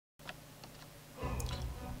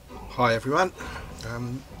Hi everyone,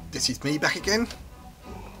 this is me back again.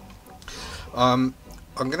 I'm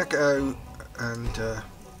going to go and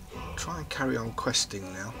try and carry on questing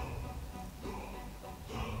now.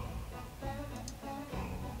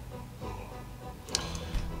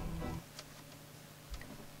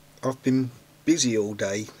 I've been busy all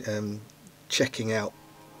day checking out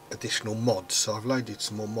additional mods, so I've loaded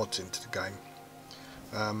some more mods into the game.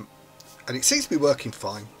 And it seems to be working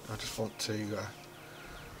fine. I just want to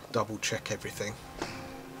double check everything,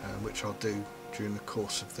 which I'll do during the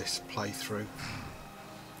course of this playthrough.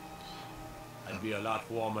 I'd be a lot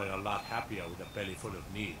warmer and a lot happier with a belly full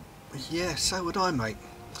of need. Yeah, so would I, mate.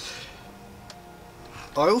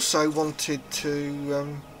 I also wanted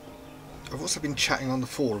to... I've also been chatting on the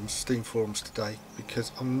forums, Steam forums today,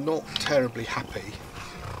 because I'm not terribly happy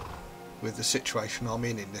with the situation I'm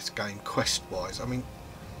in this game, quest-wise. I mean,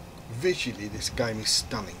 visually this game is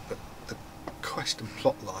stunning, but the quest and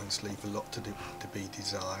plot lines leave a lot to be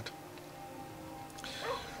desired.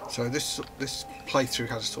 So this playthrough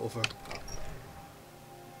has sort of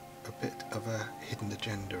a bit of a hidden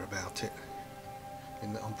agenda about it,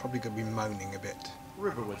 in that I'm probably going to be moaning a bit.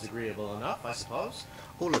 Riverwood's agreeable enough, I suppose.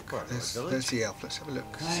 Oh look, there's the elf. Let's have a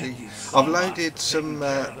look. See, I've loaded some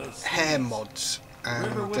hair mods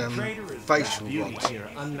and facial mods. Here,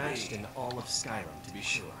 unmatched in all of Skryrim, to be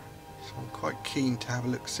sure. So I'm quite keen to have a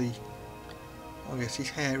look. See, oh yes, his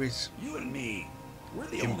hair is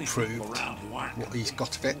improved. What he's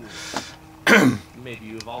got of it. Maybe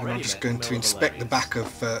you've And already I'm just going to inspect the back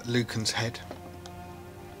of Lucan's head.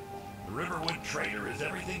 The Riverwood Trader is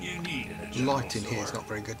everything you need in a The light in here is not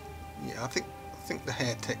very good. Yeah, I think the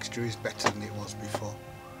hair texture is better than it was before.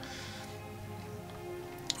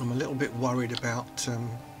 I'm a little bit worried about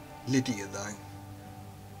Lydia though.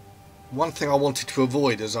 One thing I wanted to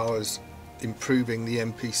avoid as I was improving the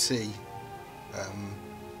NPC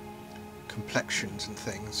complexions and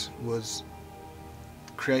things was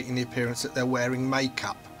creating the appearance that they're wearing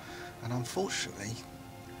makeup, and unfortunately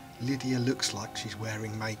Lydia looks like she's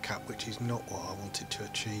wearing makeup, which is not what I wanted to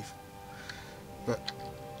achieve. But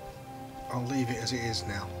I'll leave it as it is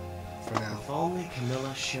now, for now. If only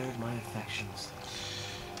Camilla shared my affections,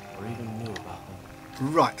 or even knew about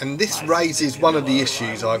them. Right, and this raises one of the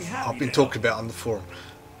issues I've been talking about on the forum.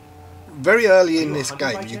 Very early in this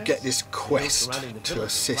game you get this quest to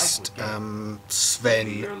assist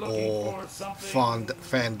Sven or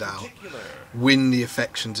Fandal win the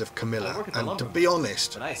affections of Camilla, and to be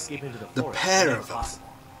honest, the pair of them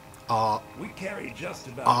are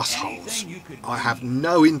assholes. I have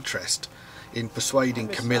no interest in persuading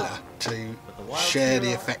Camilla to share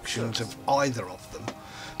the affections of either of them,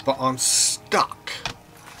 but I'm stuck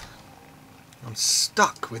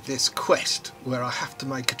with this quest where I have to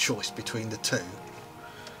make a choice between the two,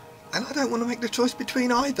 and I don't want to make the choice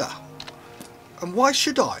between either. And why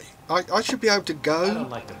should I? I should be able to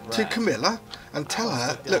go to Camilla and tell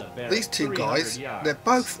her, look, these two guys, they're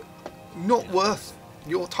both not worth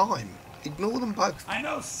your time. Ignore them both. I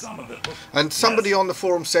know some of it. And somebody on the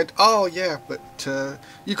forum said, oh yeah, but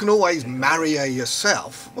you can always marry her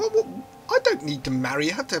yourself. Well, I don't need to marry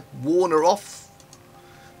her to warn her off.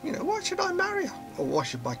 You know, why should I marry her? Or why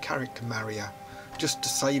should my character marry her? Just to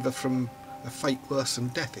save her from a fate worse than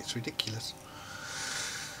death. It's ridiculous.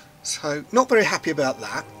 So, not very happy about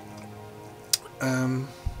that. And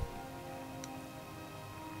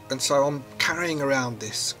so I'm carrying around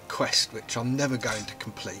this quest, which I'm never going to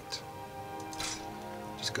complete.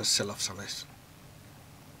 Just going to sell off some of this.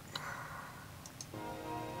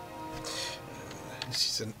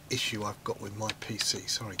 This is an issue I've got with my PC.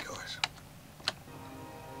 Sorry, guys.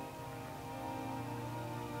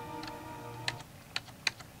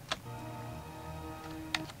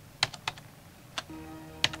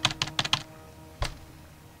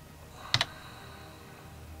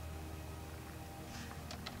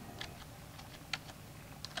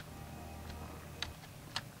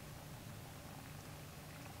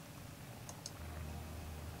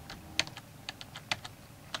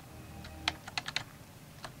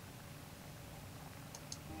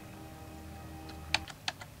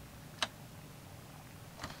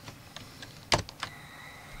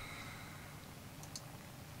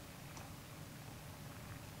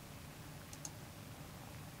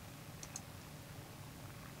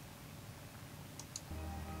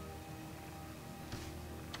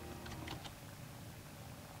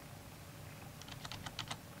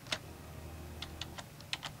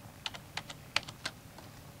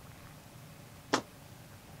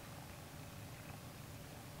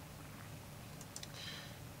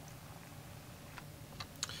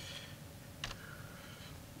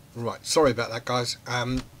 Right, sorry about that, guys.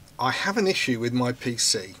 I have an issue with my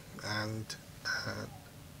PC. and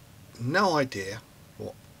no idea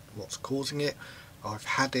what's causing it. I've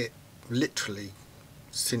had it literally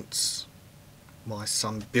since my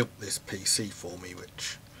son built this PC for me,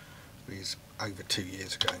 which is over 2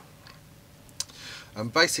 years ago.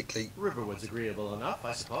 And basically, Riverwood's agreeable enough,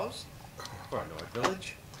 I suppose, for a North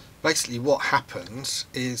village. Basically what happens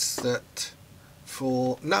is that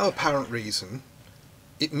for no apparent reason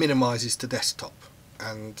it minimises to desktop,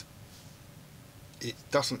 and it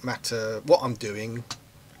doesn't matter what I'm doing.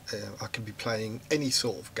 I can be playing any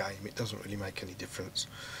sort of game, it doesn't really make any difference.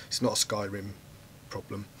 It's not a Skryrim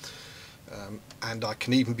problem. And I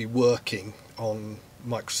can even be working on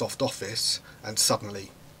Microsoft Office and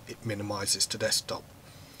suddenly it minimises to desktop.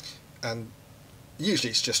 And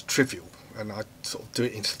usually it's just trivial, and I sort of do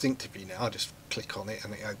it instinctively now. I just click on it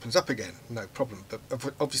and it opens up again, no problem. But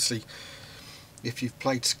obviously if you've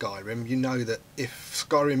played Skyrim, you know that if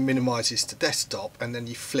Skyrim minimises to desktop and then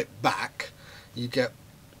you flip back, you get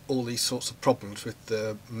all these sorts of problems with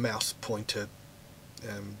the mouse pointer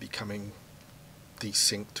becoming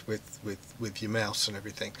desynced with your mouse and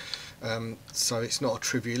everything. So it's not a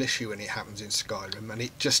trivial issue when it happens in Skyrim, and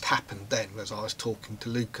it just happened then as I was talking to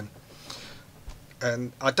Lucan.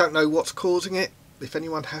 And I don't know what's causing it. If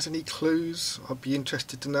anyone has any clues, I'd be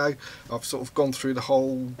interested to know. I've sort of gone through the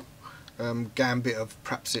whole gambit of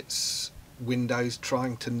perhaps it's Windows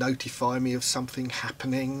trying to notify me of something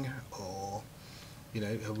happening, or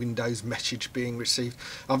a Windows message being received.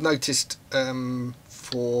 I've noticed,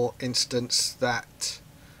 for instance, that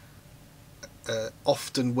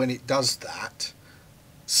often when it does that,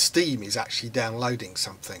 Steam is actually downloading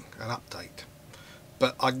something, an update.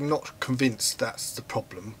 But I'm not convinced that's the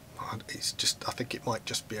problem. It's just, I think it might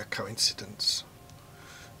just be a coincidence.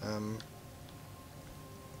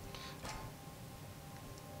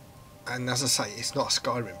 And as I say, it's not a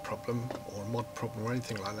Skyrim problem or a mod problem or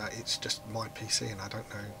anything like that. It's just my PC, and I don't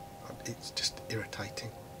know. It's just irritating.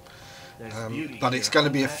 But it's going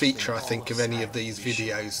to be a feature, I think, of any of these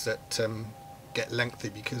videos that get lengthy,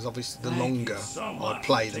 because obviously the longer I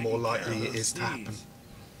play, the more likely it is to happen.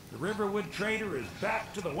 The Riverwood trader is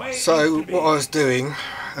back to the way. So what I was doing,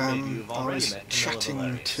 I was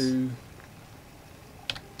chatting to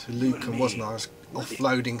Lucan, wasn't I? I was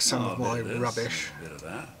offloading some of my rubbish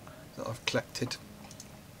that I've collected.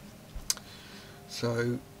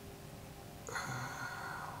 So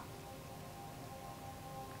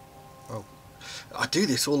I do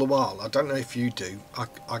this all the while. I don't know if you do.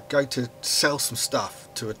 I go to sell some stuff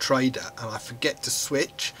to a trader and I forget to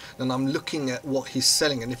switch, and I'm looking at what he's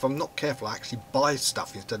selling, and if I'm not careful I actually buy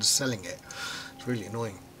stuff instead of selling it. It's really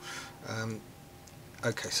annoying.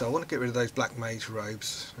 Okay, so I want to get rid of those black mage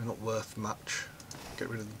robes. They're not worth much. Get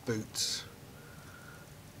rid of the boots.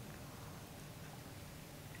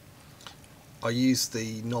 I use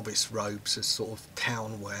the novice robes as sort of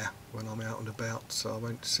town wear when I'm out and about, so I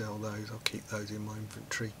won't sell those. I'll keep those in my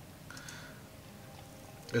inventory.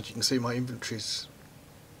 As you can see, my inventory's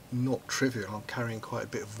not trivial. I'm carrying quite a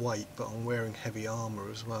bit of weight, but I'm wearing heavy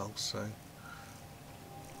armour as well, so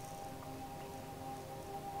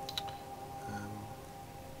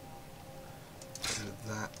get rid of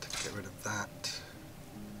that, get rid of that.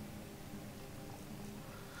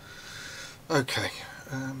 Okay,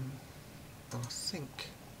 I think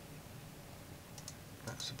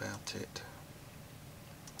that's about it.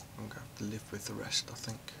 I'm going to have to live with the rest, I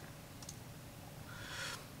think.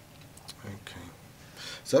 Okay,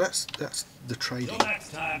 so that's the trading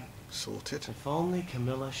sorted. If only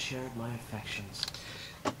Camilla shared my affections.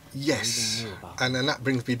 Yes, and then that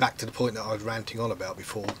brings me back to the point that I was ranting on about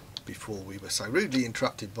before we were so rudely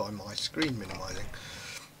interrupted by my screen minimising.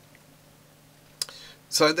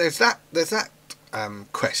 So there's that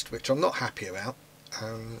quest, which I'm not happy about.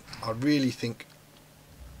 I really think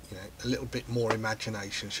a little bit more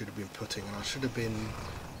imagination should have been put in, and I should have been,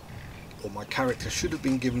 or my character should have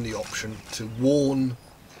been given the option to warn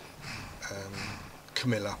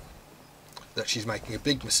Camilla that she's making a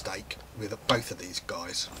big mistake with both of these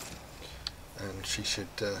guys, and she should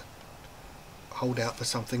hold out for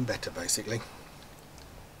something better, basically,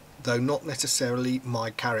 though not necessarily my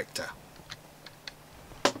character.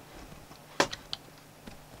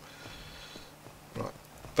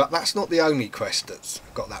 But that's not the only quest that's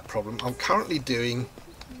got that problem. I'm currently doing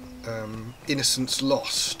Innocence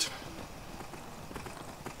Lost.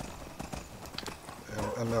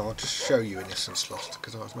 And I'll just show you Innocence Lost,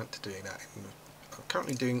 because I was meant to do that. I'm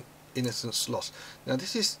currently doing Innocence Lost. Now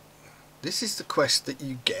this is the quest that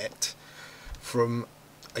you get from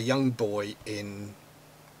a young boy in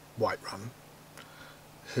Whiterun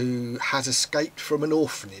who has escaped from an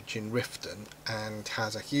orphanage in Riften and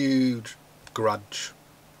has a huge grudge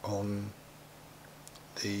on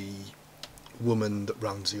the woman that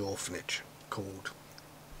runs the orphanage called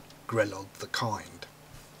Grelod the Kind.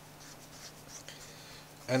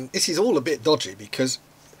 And this is all a bit dodgy because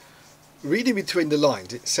reading between the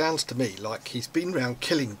lines it sounds to me like he's been around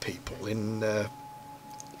killing people in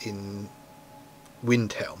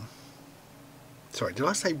Windhelm. Sorry, did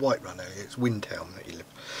I say Whiterun earlier? It's Windhelm that he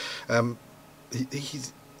lives.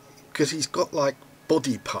 He's because he's got like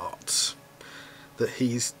body parts that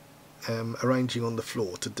he's arranging on the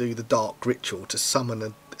floor to do the dark ritual to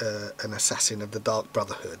summon an assassin of the Dark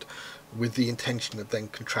Brotherhood, with the intention of then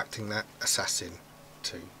contracting that assassin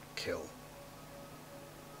to kill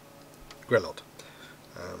Grelod.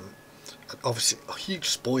 Obviously, huge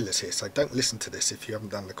spoilers here, so don't listen to this if you haven't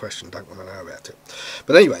done the question, don't want to know about it.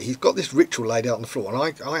 But anyway, he's got this ritual laid out on the floor,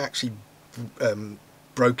 and I actually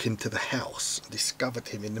broke into the house and discovered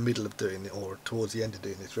him in the middle of doing it, or towards the end of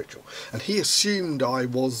doing this ritual, and he assumed I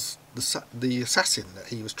was the assassin that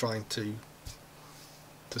he was trying to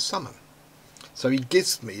summon. So he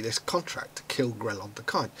gives me this contract to kill Grelod the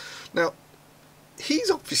Kind. Now, he's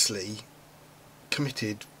obviously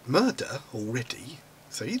committed murder already,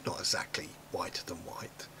 so he's not exactly whiter than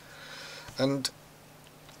white. And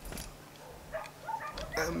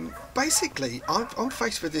basically, I'm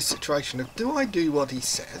faced with this situation of, do I do what he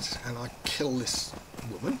says and I kill this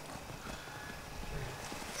woman,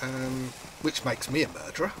 which makes me a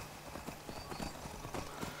murderer,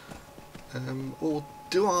 or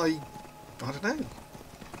do I don't know,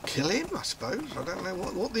 kill him, I suppose. I don't know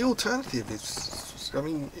what the alternative is. I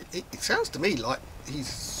mean, it sounds to me like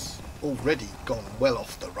he's already gone well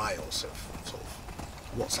off the rails of sort of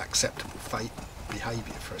what's acceptable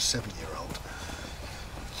behaviour for a 7-year-old.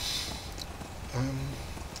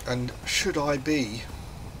 And should I be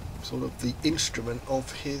sort of the instrument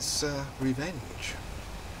of his revenge?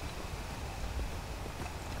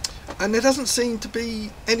 And there doesn't seem to be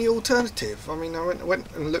any alternative. I mean, I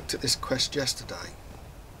went and looked at this quest yesterday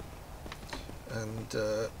and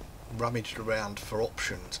rummaged around for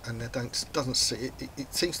options, and there doesn't see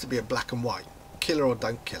it seems to be a black and white, kill her or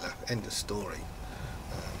don't kill her, end of story.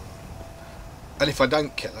 And if I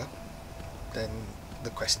don't kill her, then the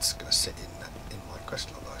quest's going to sit in my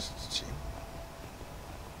quest log, I assume,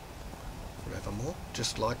 forevermore,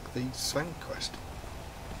 just like the Sven quest.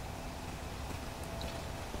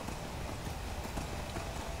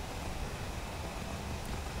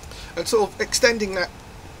 And sort of extending that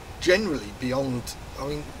generally beyond, I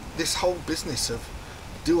mean, this whole business of,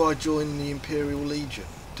 do I join the Imperial Legion?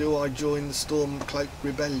 Do I join the Stormcloak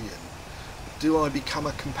Rebellion? Do I become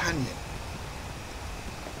a companion?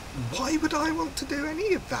 Why would I want to do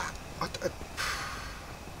any of that? I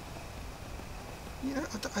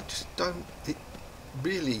just don't, it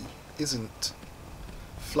really isn't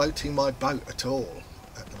floating my boat at all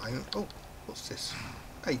at the moment. Oh, what's this?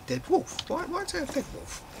 A dead wolf. Why is there a dead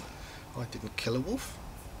wolf? I didn't kill a wolf.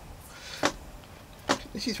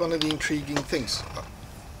 This is one of the intriguing things.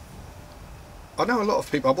 I know a lot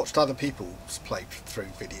of people, I watched other people's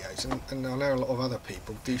playthrough videos, and I know a lot of other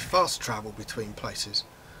people do fast travel between places.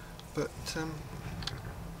 But,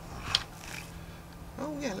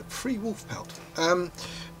 oh yeah, look, free wolf pelt.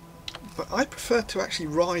 But I prefer to actually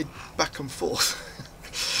ride back and forth,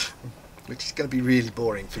 which is going to be really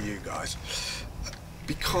boring for you guys,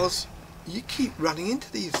 because you keep running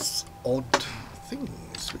into these odd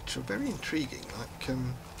things which are very intriguing, like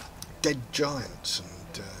dead giants and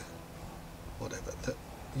whatever, that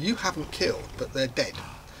you haven't killed but they're dead.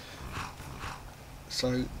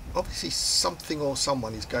 So obviously something or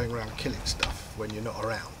someone is going around killing stuff when you're not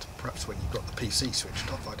around. Perhaps when you've got the PC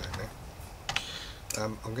switched off, I don't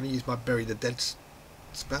know. I'm going to use my Bury the Dead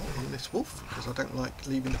spell on this wolf, because I don't like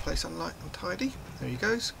leaving the place untidy. There he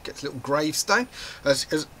goes, gets a little gravestone.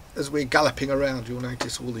 As we're galloping around, you'll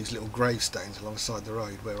notice all these little gravestones alongside the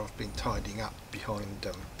road where I've been tidying up behind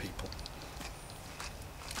people.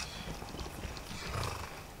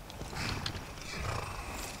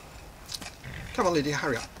 Come on, Lydia,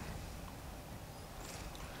 hurry up.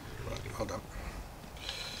 Right, hold on.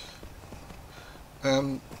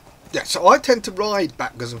 Yeah, so I tend to ride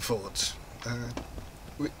backwards and forwards,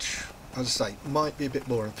 which, as I say, might be a bit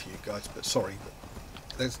boring for you guys, but sorry.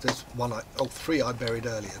 There's three I buried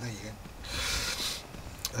earlier. There you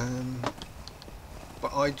go.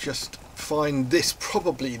 But I just find this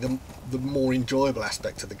probably the more enjoyable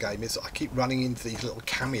aspect of the game, is that I keep running into these little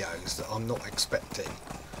cameos that I'm not expecting,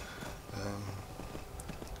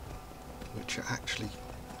 which are actually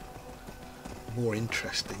more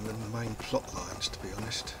interesting than the main plot lines, to be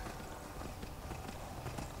honest.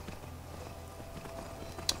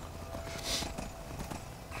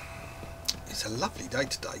 it's a lovely day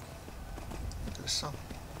today. Look at the sun.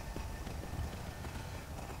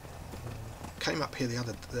 Came up here the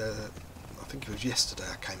other, I think it was yesterday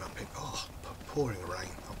I came up here. Oh, pouring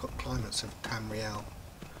rain. I've got climates of Tamriel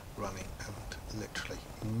running and literally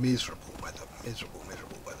miserable weather, miserable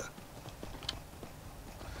weather.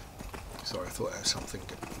 Sorry, I thought there was something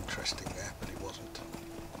interesting there, but it wasn't.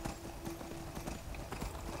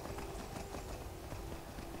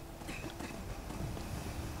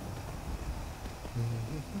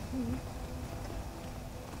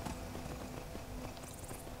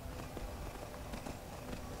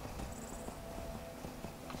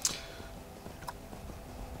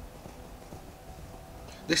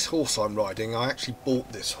 This horse I'm riding, I actually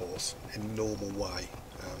bought this horse in normal way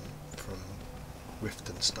from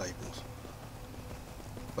Riften stables,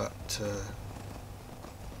 but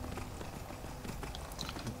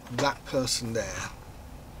that person there,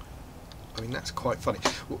 I mean, that's quite funny.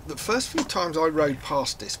 Well, the first few times I rode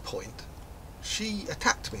past this point, she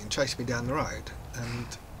attacked me and chased me down the road, and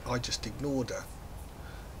I just ignored her.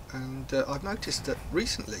 And I've noticed that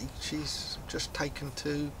recently she's just taken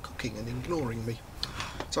to cooking and ignoring me.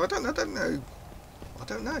 So I don't know.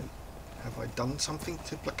 Have I done something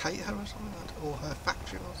to placate her or something, or her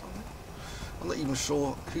faction or something? I'm not even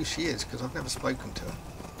sure who she is because I've never spoken to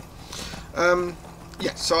her.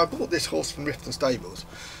 Yeah, so I bought this horse from Riften Stables,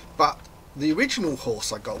 but the original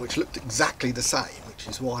horse I got, which looked exactly the same, which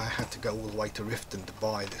is why I had to go all the way to Riften to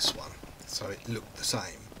buy this one, so it looked the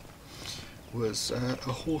same, was a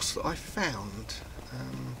horse that I found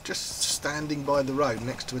just standing by the road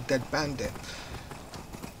next to a dead bandit.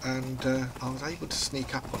 And I was able to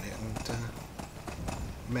sneak up on it and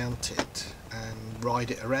mount it and ride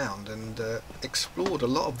it around, and explored a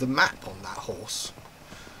lot of the map on that horse.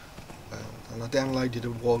 And I downloaded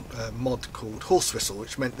a mod called Horse Whistle,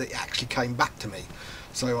 which meant that it actually came back to me.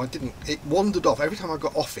 So I didn't. It wandered off every time I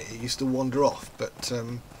got off it. It used to wander off, but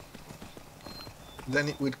then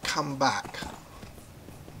it would come back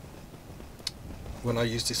when I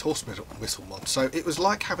used this Horse Whistle mod. So it was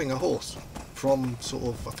like having a horse from sort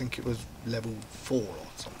of, I think it was level 4 or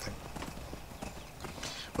something,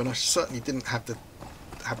 when I certainly didn't have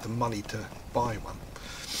the money to buy one.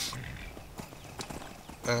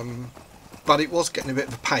 But it was getting a bit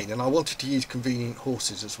of a pain, and I wanted to use convenient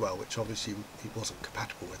horses as well, which obviously it wasn't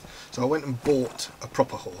compatible with. So I went and bought a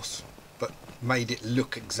proper horse, but made it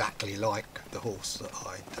look exactly like the horse that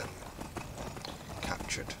I'd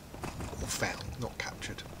captured, or found, not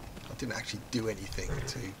captured. I didn't actually do anything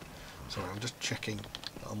to... Sorry, I'm just checking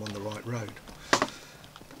that I'm on the right road.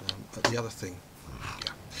 But the other thing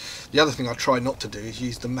I try not to do is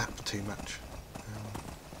use the map too much.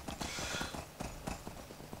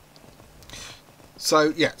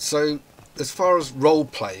 So yeah, so as far as role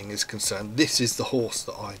playing is concerned, this is the horse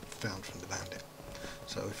that I found from the bandit.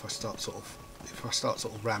 So if I start sort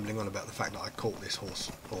of rambling on about the fact that I caught this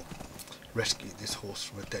horse or rescued this horse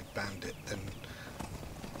from a dead bandit, then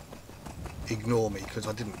ignore me, because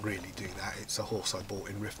I didn't really do that. It's a horse I bought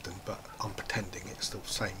in Riften, but I'm pretending it's the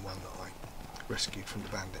same one that I rescued from the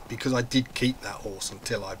bandit, because I did keep that horse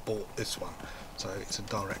until I bought this one, so it's a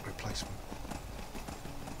direct replacement.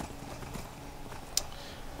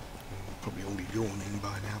 Probably all yawning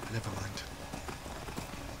by now, but never mind.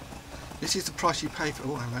 This is the price you pay for...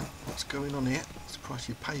 Oh, hang on, what's going on here? It's the price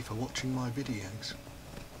you pay for watching my videos.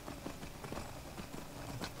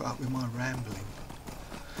 To put up with my rambling.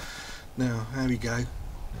 Now, there we go.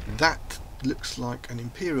 That looks like an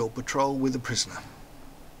Imperial patrol with a prisoner.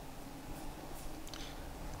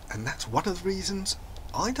 And that's one of the reasons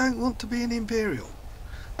I don't want to be an Imperial.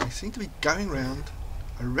 They seem to be going around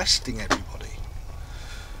arresting everybody.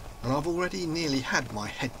 And I've already nearly had my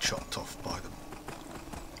head chopped off by the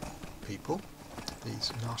people.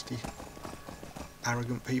 These nasty,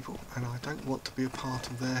 arrogant people. And I don't want to be a part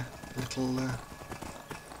of their little...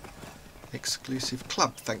 exclusive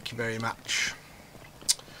club, thank you very much.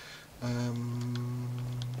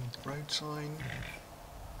 Road sign,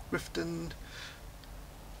 Riften.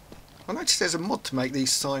 I noticed there's a mod to make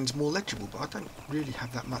these signs more legible, but I don't really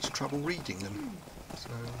have that much trouble reading them.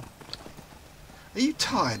 So, are you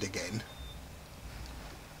tired again?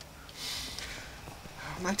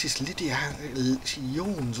 I noticed Lydia, she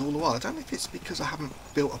yawns all the while. I don't know if it's because I haven't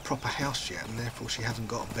built a proper house yet and therefore she hasn't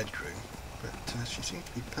got a bedroom. But she seems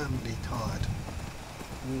to be permanently tired.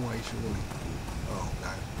 Always yawning. Oh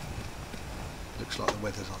no. Looks like the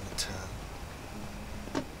weather's on the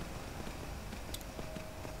turn.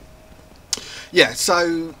 Yeah,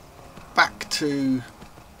 so back to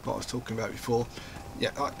what I was talking about before.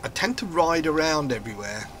 Yeah, I tend to ride around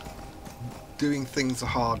everywhere, doing things the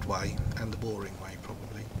hard way and the boring way,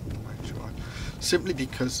 probably. simply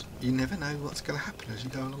because you never know what's going to happen as you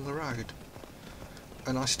go along the road.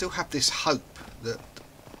 And I still have this hope that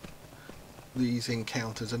these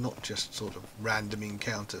encounters are not just sort of random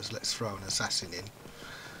encounters, let's throw an assassin in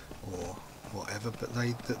or whatever, but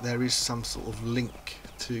that there is some sort of link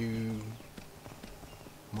to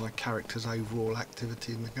my character's overall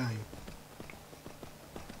activity in the game.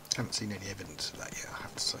 Haven't seen any evidence of that yet, I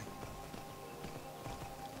have to say.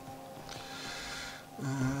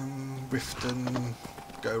 Riften,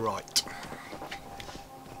 go right.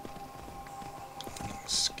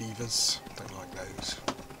 Skeevers, don't like those.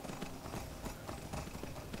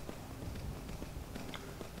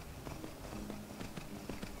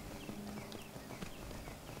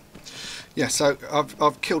 Yeah, so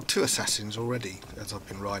I've killed 2 assassins already as I've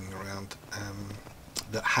been riding around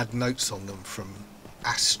that had notes on them from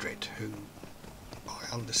Astrid, who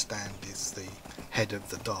I understand is the head of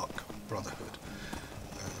the Dark Brotherhood,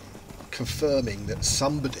 confirming that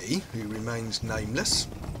somebody who remains nameless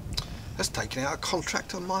has taken out a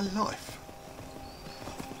contract on my life.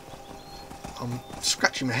 I'm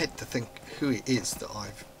scratching my head to think who it is that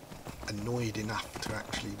I've annoyed enough to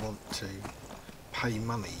actually want to pay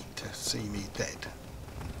money to see me dead,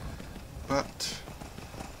 but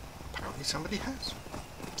apparently somebody has.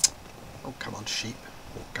 Oh, come on, sheep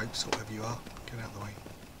or goats or whatever you are, get out of the way.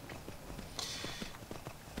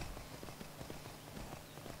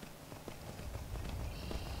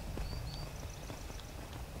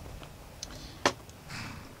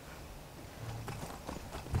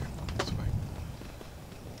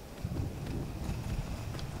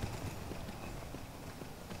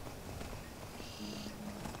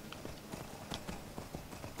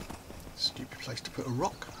 Stupid place to put a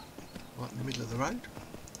rock right in the middle of the road.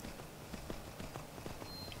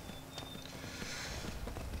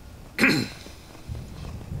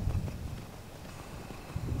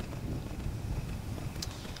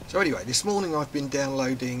 So anyway, this morning I've been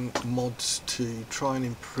downloading mods to try and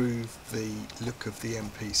improve the look of the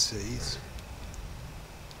NPCs.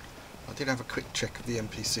 I did have a quick check of the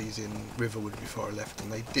NPCs in Riverwood before I left,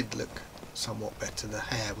 and they did look somewhat better. The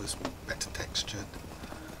hair was better textured.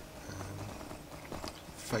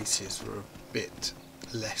 Faces were a bit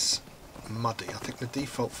less muddy. I think the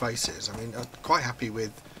default faces, I mean, I'm quite happy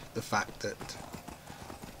with the fact that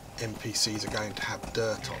NPCs are going to have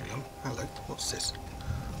dirt on them. Hello, what's this?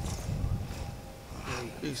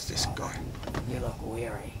 Who's this guy? You look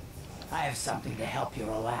weary. I have something to help you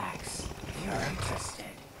relax, if you're interested.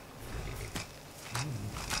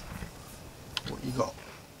 What you got?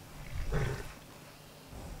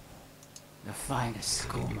 The finest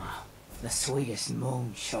skooma, the sweetest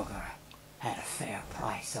moon sugar, at a fair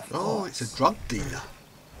price, of course. Oh, it's a drug dealer.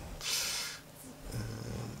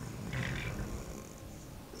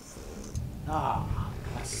 Ah,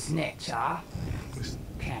 a snitch, huh?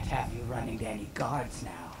 Can't have you running to any guards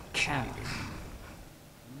now, can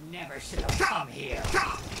I? Never should have come here.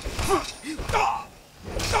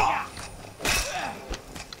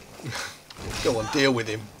 Go on, deal with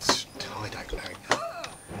him. I don't know.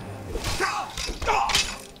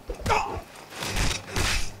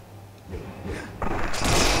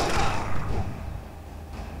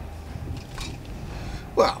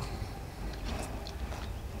 Well,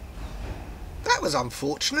 that was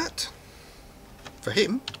unfortunate. For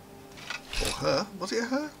him. Or her. Was it a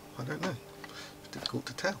her? I don't know. It's difficult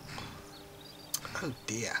to tell. Oh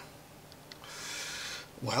dear.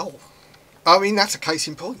 Well, I mean, that's a case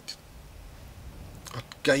in point. I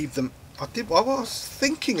gave them... I was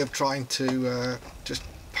thinking of trying to just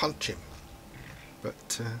punch him.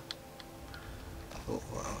 But, oh,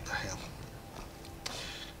 what the hell.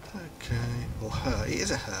 Okay. Or her. It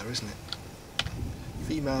is a her, isn't it?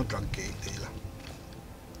 Female drug dealer.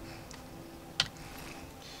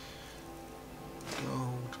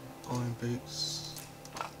 Gold, iron boots.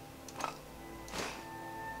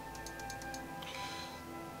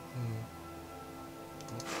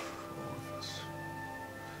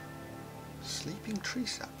 Sleeping tree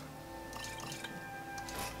sap. Okay.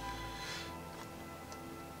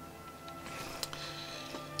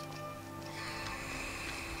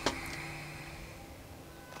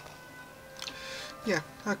 Yeah,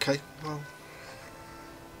 okay, well.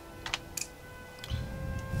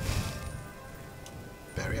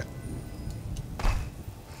 Bury it.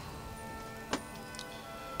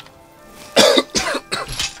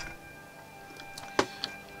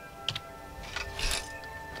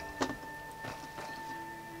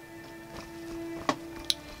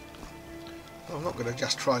 I'm not going to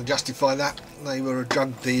just try and justify that. They were a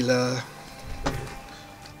drug dealer,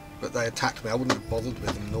 but they attacked me. I wouldn't have bothered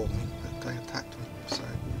with them normally, but they attacked me. So,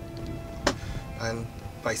 and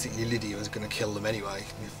basically Lydia was going to kill them anyway,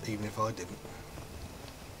 even if I didn't.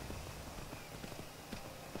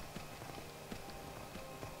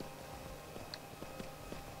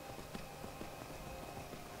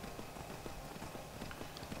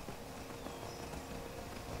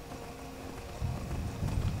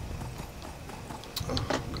 Oh,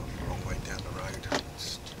 I've gone the wrong way down the road.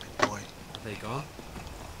 Stupid boy. Are they gone?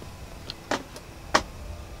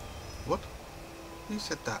 What? Who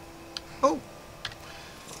said that? Oh!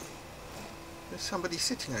 There's somebody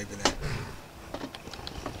sitting over there.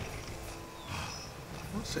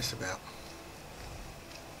 What's this about?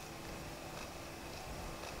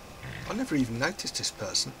 I never even noticed this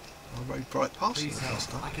person. I rode right past them Please the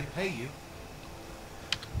first help. I time. can pay you.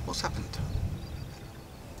 What's happened?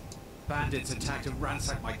 Bandits attacked and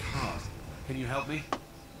ransacked my cart. Can you help me?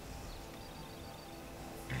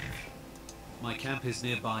 My camp is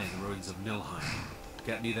nearby in the ruins of Nilheim.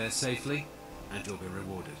 Get me there safely, and you'll be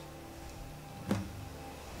rewarded.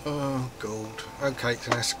 Oh, gold. Okay, it's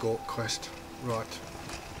an escort quest. Right.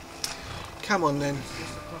 Come on then.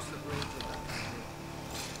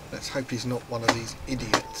 Let's hope he's not one of these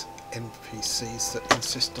idiot NPCs that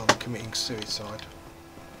insist on committing suicide.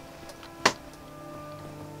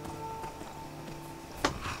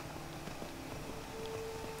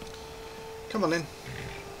 Come on then.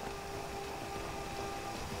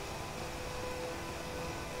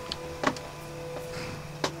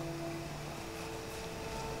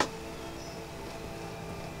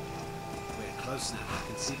 We're close now. I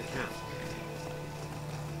can see the camp.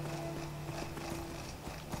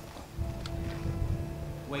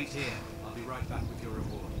 Wait here. I'll be right back with your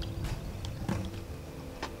reward.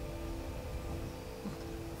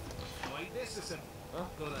 Wait, this is a... Huh?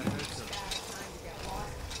 God, I heard something.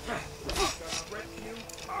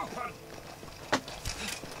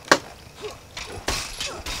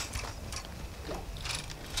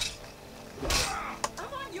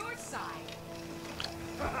 I'm on your side.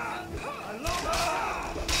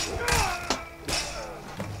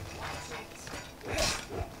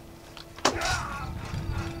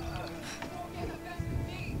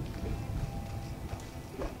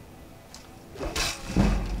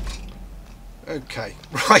 Okay,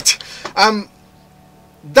 right.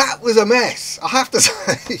 That was a mess, I have to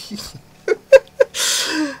say.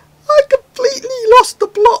 I completely lost the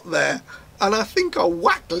plot there, and I think I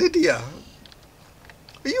whacked Lydia.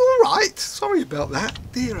 Are you alright? Sorry about that.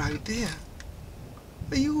 Dear, oh dear.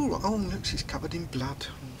 Are you alright? Oh, look, she's covered in blood.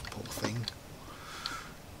 Poor thing.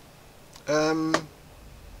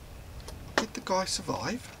 Did the guy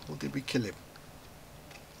survive, or did we kill him?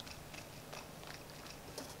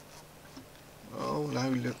 Oh no,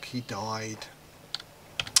 look, he died.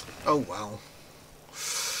 Oh well.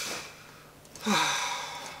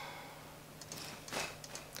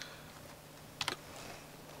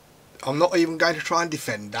 I'm not even going to try and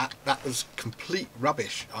defend that. That was complete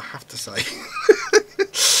rubbish, I have to say.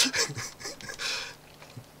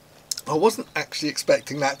 I wasn't actually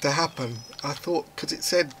expecting that to happen. I thought, because it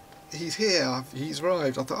said, he's here, he's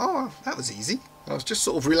arrived. I thought, oh, that was easy. I was just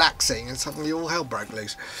sort of relaxing and suddenly all hell broke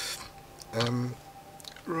loose.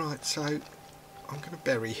 Right, so I'm going to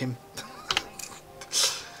bury him.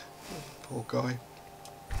 Poor guy.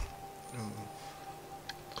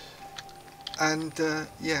 And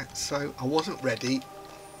yeah, so I wasn't ready.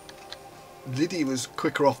 Lydia was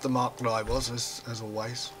quicker off the mark than I was, as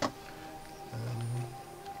always.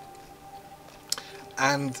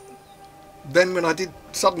 And then when I did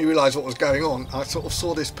suddenly realise what was going on, I sort of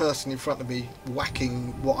saw this person in front of me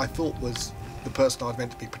whacking what I thought was the person I'd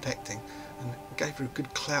meant to be protecting, and gave her a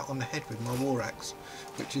good clout on the head with my war axe,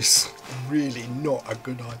 which is really not a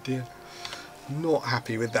good idea. Not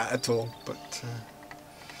happy with that at all. But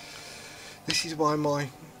this is why my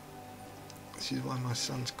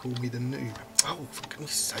sons call me the noob. Oh, for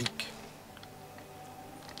goodness sake!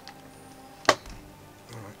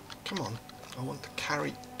 All right, come on. I want to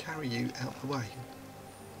carry you out the way.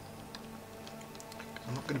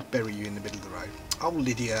 I'm not going to bury you in the middle of the road. Oh,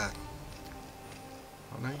 Lydia.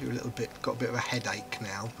 I know you're got a bit of a headache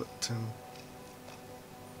now, but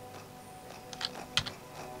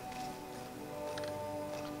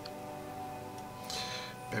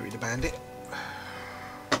bury the bandit.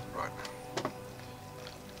 Right.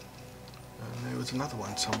 And there was another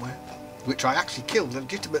one somewhere, which I actually killed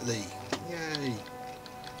legitimately. Yay!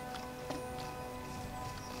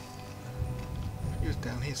 She was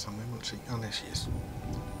down here somewhere, wasn't she? Oh, there she is.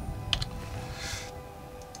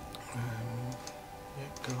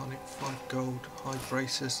 Yeah, garnet, 5 gold, high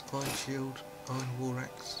braces, iron shield, iron war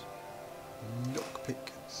axe,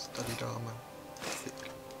 lockpick, studded armour, thick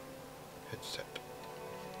headset.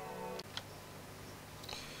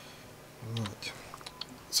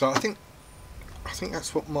 So I think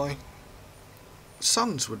that's what my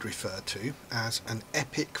sons would refer to as an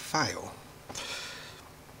epic fail.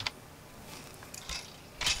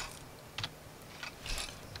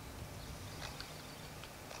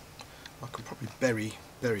 I could probably bury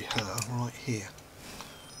her right here.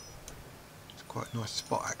 It's quite a nice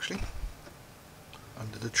spot actually,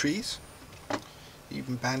 under the trees.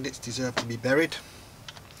 Even bandits deserve to be buried.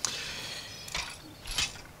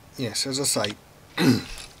 Yes, as I say,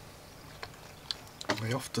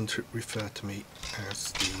 they often refer to me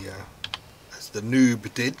as the noob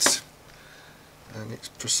Didz, and it's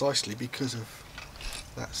precisely because of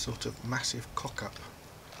that sort of massive cock up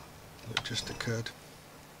that just occurred.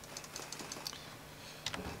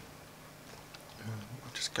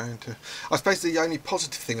 I'm just going to. I suppose the only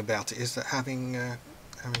positive thing about it is that having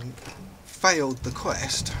failed the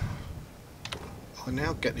quest, I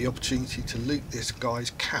now get the opportunity to loot this guy's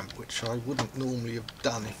camp, which I wouldn't normally have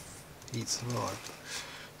done if he'd survived.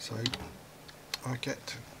 So I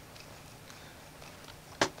get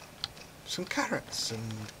some carrots and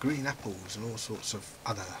green apples and all sorts of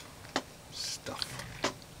other stuff.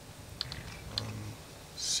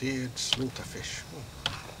 Seared slaughterfish. Ooh,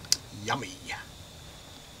 yummy.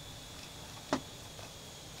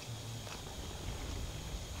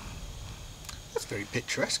 That's very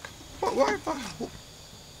picturesque. I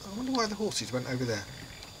wonder why the horses went over there.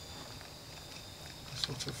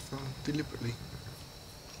 Sort of deliberately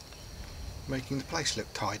making the place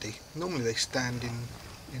look tidy. Normally they stand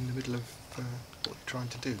in the middle of what you're trying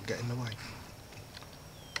to do, get in the way.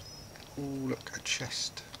 Oh, look, a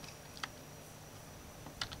chest.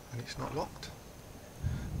 And it's not locked.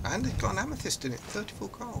 And it's got an amethyst in it, 34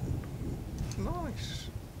 gold. Nice.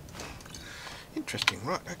 Interesting,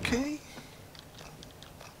 right, okay.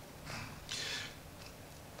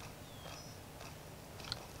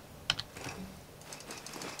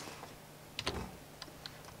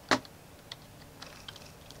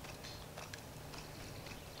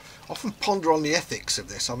 Often ponder on the ethics of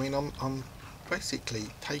this. I mean, I'm basically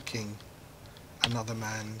taking another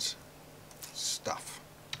man's stuff.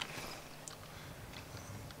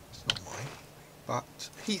 It's not mine, but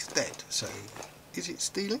he's dead. So, is it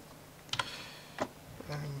stealing?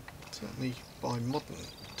 Certainly, by modern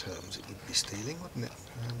terms, it would be stealing, wouldn't it?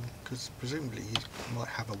 Because presumably he might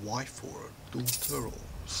have a wife or a daughter or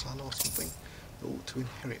son or something that ought to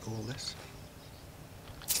inherit all this.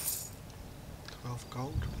 12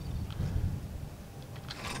 gold.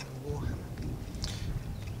 Warhammer.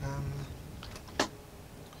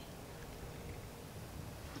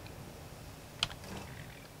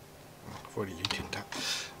 I've already looted that.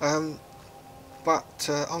 But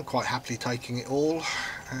I'm quite happily taking it all,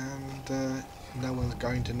 and no one's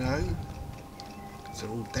going to know because they're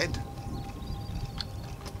all dead.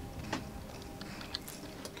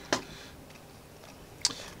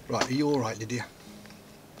 Right, are you alright, Lydia?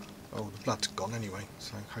 Oh, the blood's gone anyway,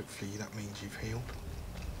 so hopefully that means you've healed.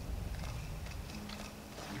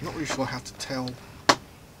 I'm not really sure how to tell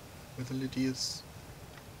whether Lydia's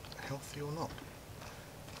healthy or not.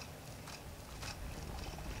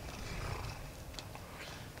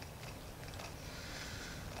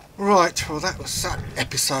 Right, well that was that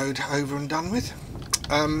episode over and done with.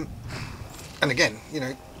 And again, you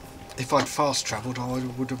know, if I'd fast travelled I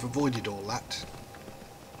would have avoided all that.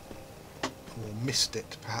 Or missed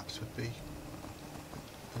it, perhaps, would be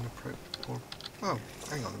inappropriate. Or, oh,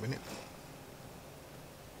 hang on a minute.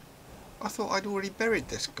 I thought I'd already buried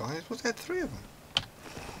this guy. Was there 3 of them?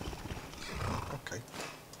 Oh, okay.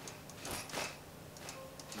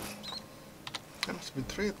 There must have been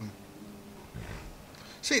 3 of them.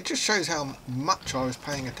 See, it just shows how much I was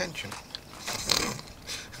paying attention.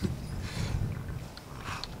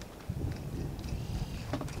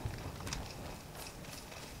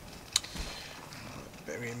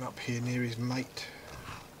 Bury him up here near his mate.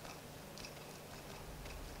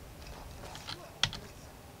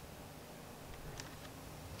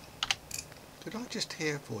 Did I just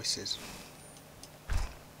hear voices?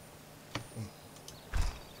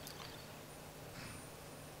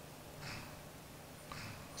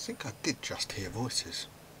 I think I did just hear voices.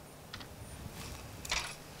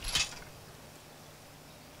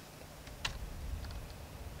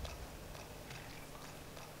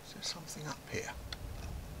 Is there something up here?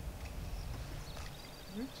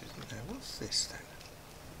 There isn't there? What's this then?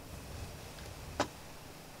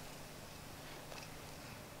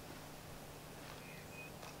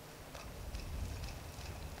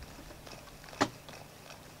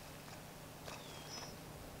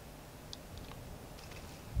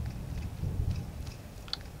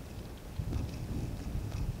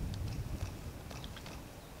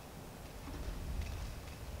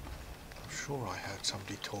 sure I heard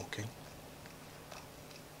somebody talking.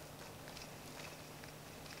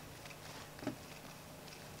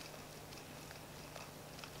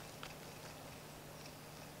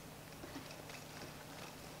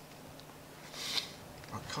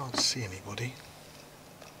 I can't see anybody.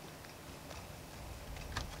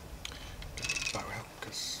 Get the bow out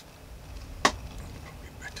because it's probably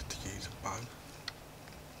better to use a bow.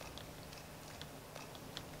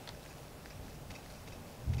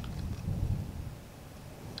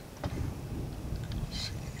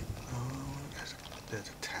 There's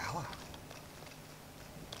a tower.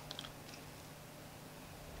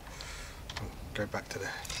 I'll go back to the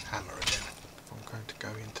hammer again if I'm going to go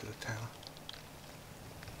into the tower.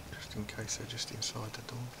 Just in case they're just inside the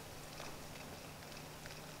door.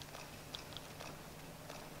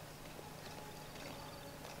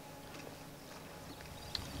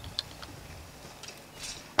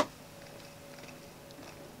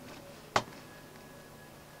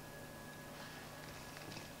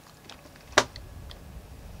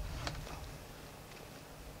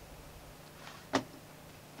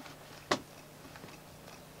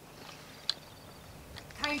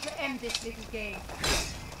 Time to end this little game.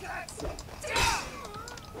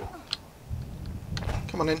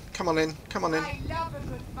 Come on in, come on in, come on in. I love a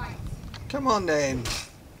good fight. Come on then.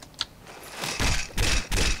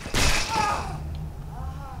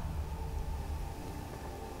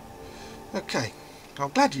 Okay, I'm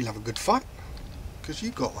glad you love a good fight, because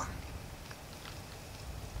you got one.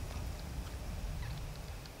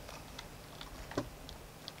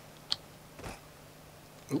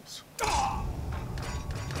 Oops.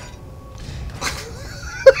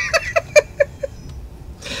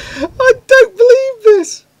 I don't believe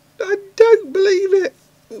this. I don't believe it.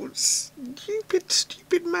 Oh, stupid,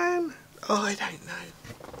 stupid man. Oh, I don't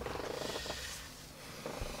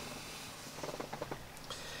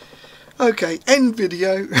know. Okay, end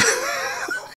video.